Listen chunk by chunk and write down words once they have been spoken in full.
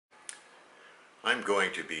I'm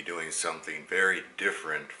going to be doing something very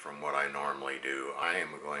different from what I normally do. I am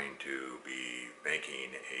going to be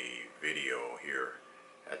making a video here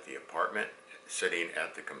at the apartment, sitting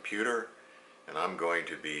at the computer, and I'm going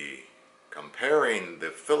to be comparing the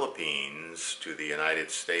Philippines to the United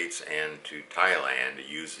States and to Thailand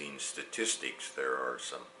using statistics. There are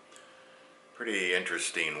some pretty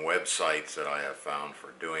interesting websites that I have found for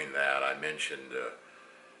doing that. I mentioned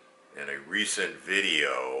in a recent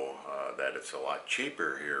video that it's a lot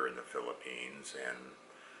cheaper here in the Philippines, and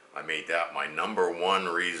I made that my number one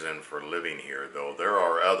reason for living here, though there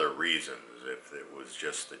are other reasons. If it was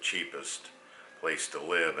just the cheapest place to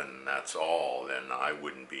live and that's all, then I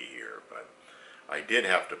wouldn't be here. But I did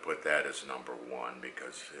have to put that as number one,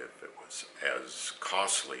 because if it was as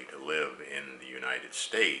costly to live in the United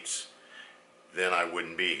States, then I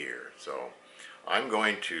wouldn't be here. So I'm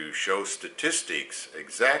going to show statistics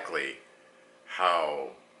exactly how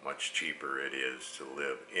much cheaper it is to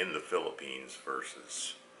live in the Philippines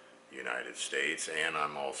versus the United States, and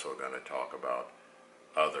I'm also going to talk about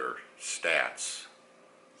other stats.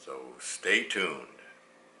 So stay tuned.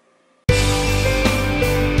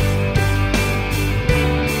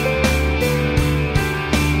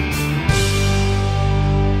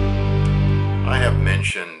 I have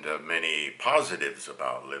mentioned many positives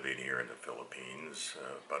about living here in the Philippines,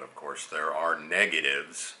 but of course there are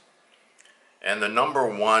negatives. And the number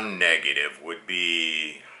one negative would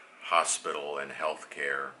be hospital and health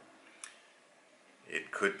care.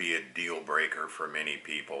 It could be a deal breaker for many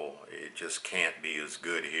people. It just can't be as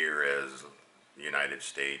good here as the United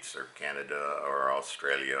States or Canada or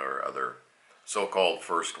Australia or other so-called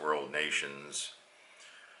first world nations.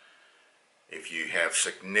 If you have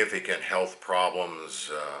significant health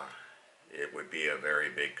problems, it would be a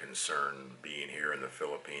very big concern being here in the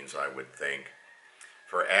Philippines, I would think.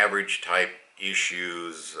 For average type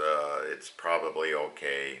issues, it's probably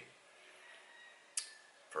okay.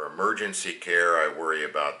 For emergency care, I worry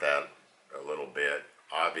about that a little bit.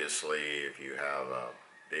 Obviously, if you have a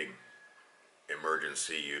big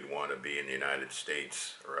emergency, you'd want to be in the United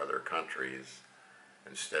States or other countries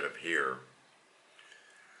instead of here.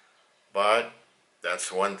 But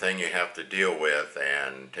that's one thing you have to deal with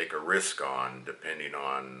and take a risk on, depending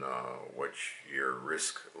on what your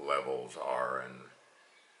risk levels are and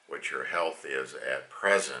what your health is at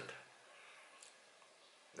present.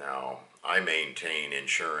 Now, I maintain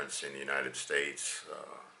insurance in the United States,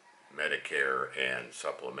 Medicare and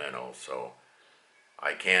supplemental, so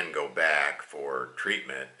I can go back for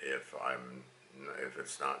treatment if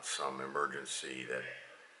it's not some emergency that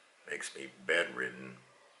makes me bedridden.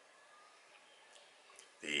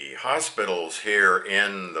 The hospitals here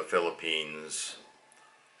in the Philippines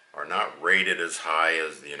are not rated as high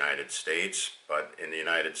as the United States, but in the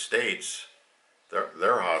United States,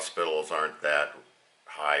 their hospitals aren't that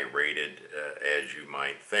high rated as you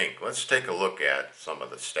might think. Let's take a look at some of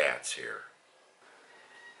the stats here.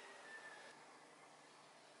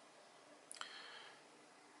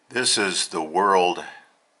 This is the World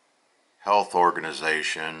Health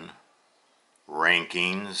Organization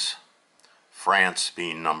rankings, France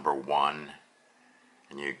being number one,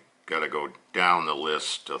 and you got to go down the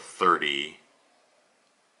list to 30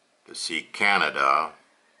 to see Canada.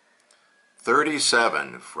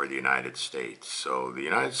 37 for the United States. So the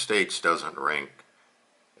United States doesn't rank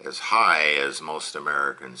as high as most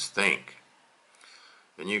Americans think.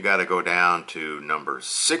 Then you got to go down to number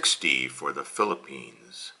 60 for the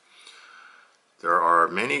Philippines. There are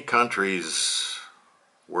many countries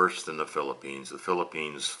worse than the Philippines. The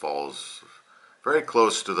Philippines falls very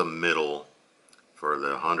close to the middle for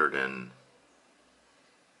the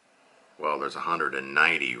there's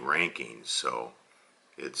 190 rankings, so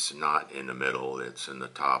it's not in the middle, it's in the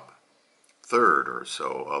top third or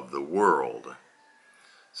so of the world.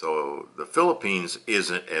 So the Philippines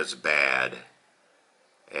isn't as bad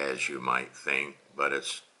as you might think, but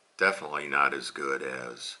it's definitely not as good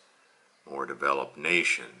as more developed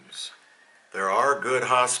nations. There are good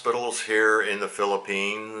hospitals here in the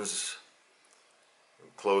Philippines,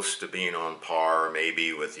 close to being on par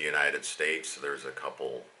maybe with the United States. There's a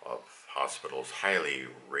couple of hospitals highly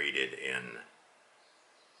rated in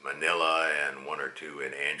Manila and one or two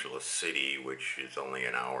in Angeles City, which is only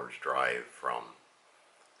an hour's drive from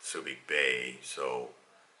Subic Bay. So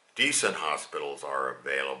decent hospitals are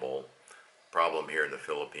available. Problem here in the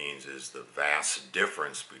Philippines is the vast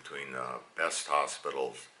difference between the best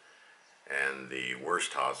hospitals and the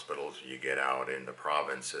worst hospitals you get out in the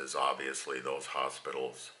provinces. Obviously, those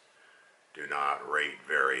hospitals do not rate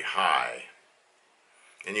very high.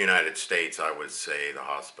 In the United States, I would say the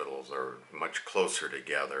hospitals are much closer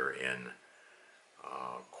together in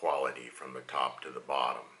quality from the top to the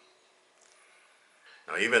bottom.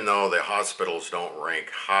 Now, even though the hospitals don't rank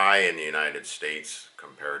high in the United States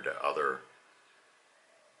compared to other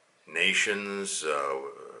nations,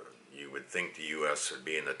 you would think the U.S. would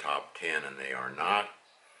be in the top 10, and they are not.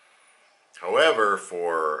 However,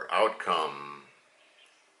 for outcome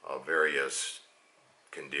of various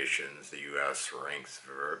conditions, the U.S. ranks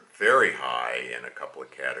very high in a couple of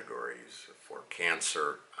categories. For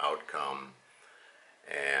cancer outcome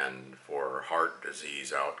and for heart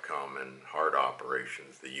disease outcome and heart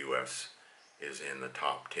operations, the U.S. is in the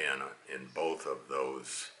top 10 in both of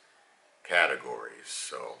those categories.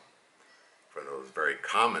 So for those very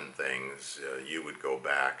common things, you would go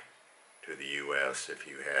back to the U.S. if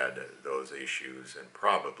you had those issues, and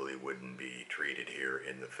probably wouldn't be treated here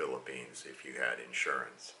in the Philippines if you had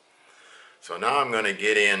insurance. So now I'm going to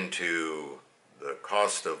get into the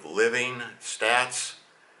cost of living stats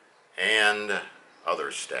and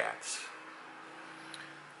other stats.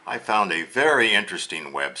 I found a very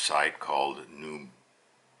interesting website called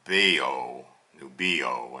Numbeo,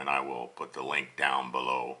 and I will put the link down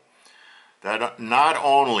below, that not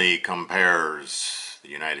only compares the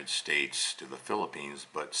United States to the Philippines,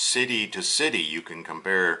 but city to city. You can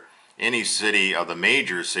compare any city of the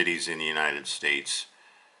major cities in the United States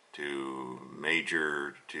to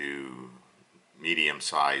major to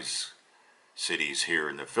medium-sized cities here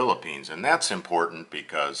in the Philippines. And that's important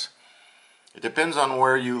because it depends on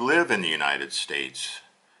where you live in the United States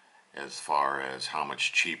as far as how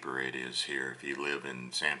much cheaper it is here. If you live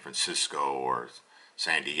in San Francisco or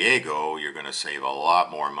San Diego, you're going to save a lot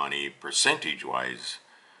more money percentage-wise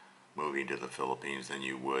moving to the Philippines than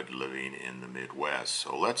you would living in the Midwest.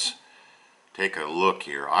 So let's take a look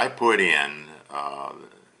here. I put in a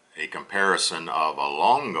comparison of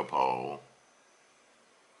Olongapo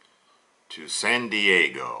to San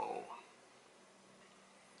Diego,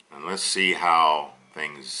 and let's see how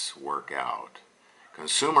things work out.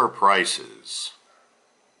 Consumer prices,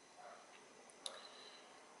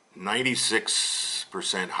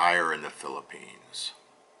 96% higher in the Philippines.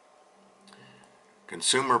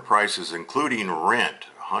 Consumer prices including rent,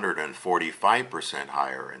 145%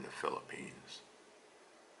 higher in the Philippines.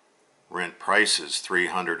 Rent prices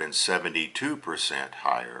 372%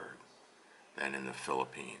 higher than in the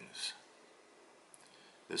Philippines.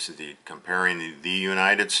 This is comparing the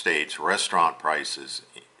United States. Restaurant prices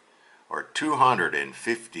are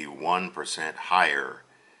 251% higher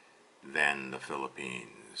than the Philippines.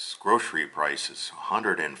 Grocery prices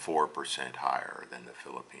 104% higher than the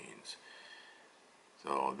Philippines.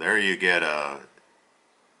 So there you get a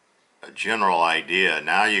general idea.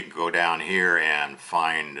 Now you can go down here and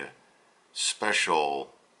find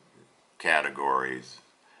special categories.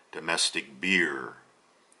 Domestic beer,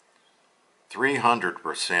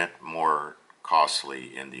 300% more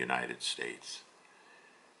costly in the United States.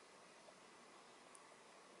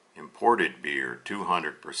 Imported beer,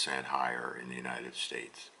 200% higher in the United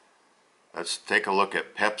States. Let's take a look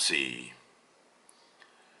at Pepsi,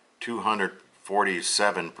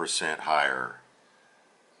 247% higher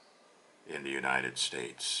in the United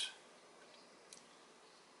States.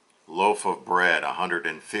 Loaf of bread,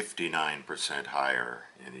 159% higher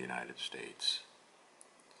in the United States.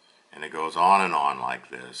 And it goes on and on like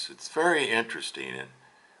this. It's very interesting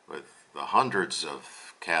with the hundreds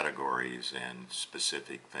of categories and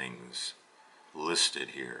specific things listed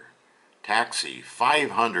here. Taxi,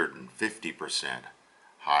 550%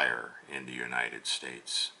 higher in the United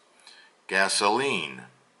States. Gasoline,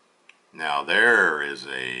 now there is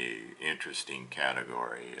a interesting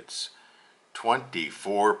category. It's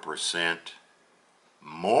 24%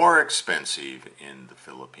 more expensive in the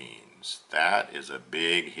Philippines. That is a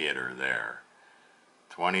big hitter there.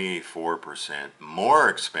 24% more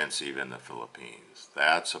expensive in the Philippines.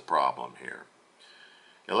 That's a problem here.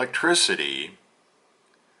 Electricity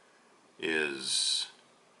is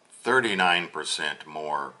 39%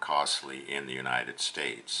 more costly in the United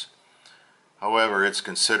States. However, it's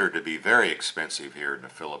considered to be very expensive here in the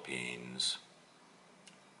Philippines.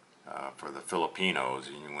 For the Filipinos,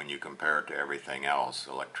 when you compare it to everything else,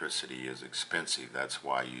 electricity is expensive. That's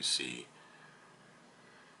why you see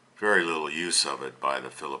very little use of it by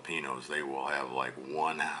the Filipinos. They will have like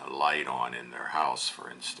one light on in their house, for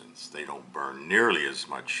instance. They don't burn nearly as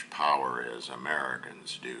much power as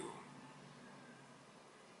Americans do.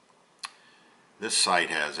 This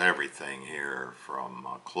site has everything here from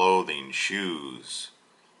clothing, shoes.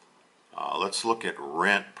 Let's look at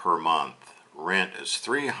rent per month. Rent is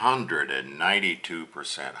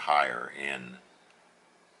 392% higher in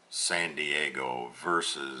San Diego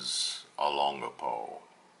versus Olongapo.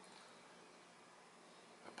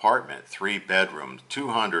 apartment, 3 bedrooms,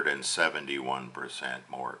 271%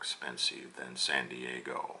 more expensive than San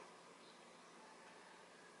Diego.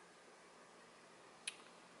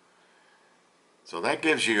 So that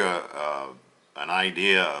gives you an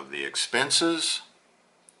idea of the expenses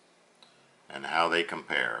and how they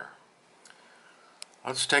compare.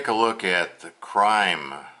 Let's take a look at the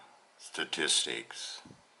crime statistics.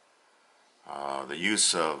 The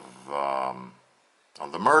use of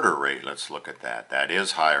the murder rate, let's look at that. That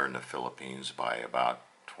is higher in the Philippines by about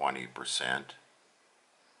 20%.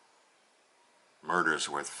 Murders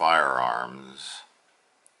with firearms,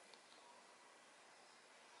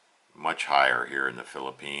 much higher here in the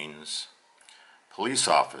Philippines. Police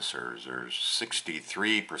officers are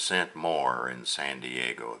 63% more in San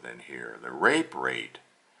Diego than here. The rape rate,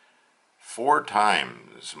 4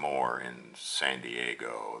 times more in San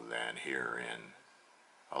Diego than here in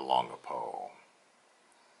Olongapo.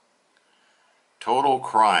 Total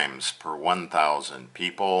crimes per 1,000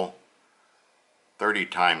 people, 30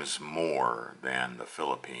 times more than the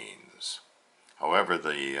Philippines. However,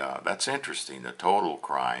 that's interesting. The total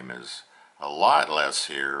crime is a lot less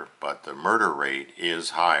here, but the murder rate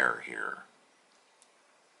is higher here.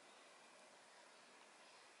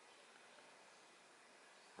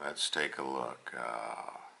 Let's take a look.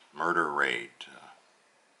 Murder rate,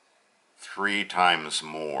 3 times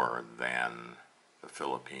more than the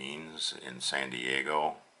Philippines in San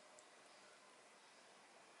Diego.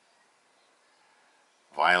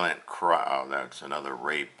 Violent crime, that's another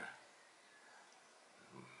rape.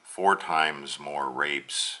 4 times more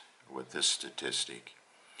rapes with this statistic.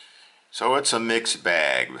 So it's a mixed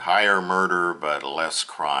bag. Higher murder but less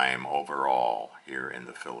crime overall here in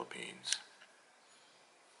the Philippines.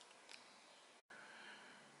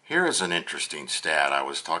 Here is an interesting stat. I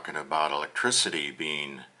was talking about electricity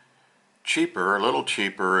being cheaper, a little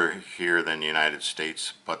cheaper here than the United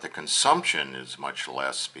States, but the consumption is much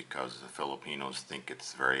less because the Filipinos think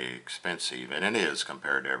it's very expensive, and it is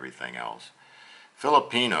compared to everything else.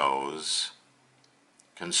 Filipinos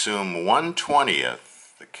consume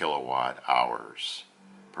 1/20th the kilowatt hours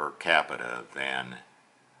per capita than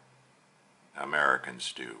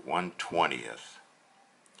Americans do. 1/20th.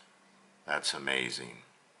 That's amazing.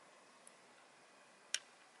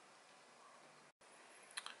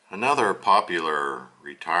 Another popular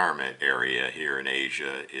retirement area here in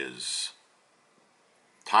Asia is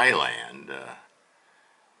Thailand.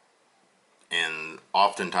 And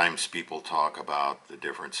oftentimes people talk about the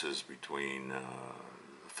differences between the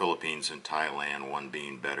Philippines and Thailand, one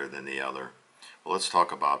being better than the other. Well, let's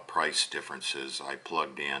talk about price differences. I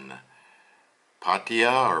plugged in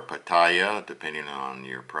Pattaya or Pattaya, depending on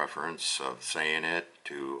your preference of saying it,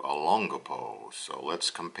 to Olongapo. So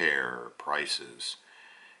let's compare prices.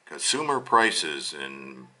 Consumer prices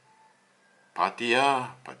in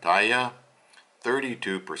Pattaya,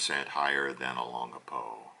 32% higher than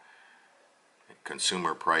Olongapo.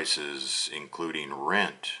 Consumer prices including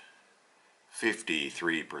rent,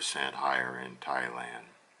 53% higher in Thailand.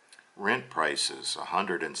 Rent prices,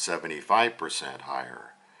 175%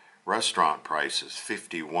 higher. Restaurant prices,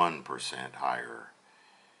 51% higher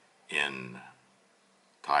in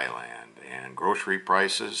Thailand. And grocery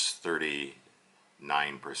prices,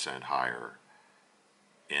 39% high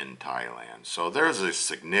in Thailand. So there's a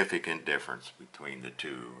significant difference between the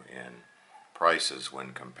two in prices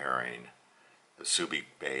when comparing the Subic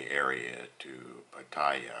Bay area to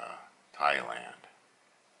Pattaya, Thailand.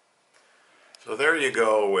 So there you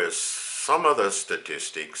go with some of the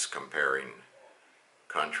statistics comparing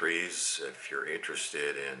countries. If you're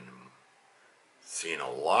interested in seeing a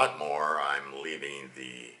lot more, I'm leaving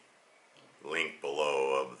the link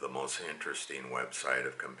below of the most interesting website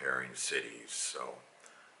of comparing cities. So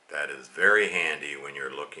that is very handy when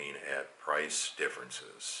you're looking at price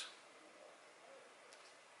differences.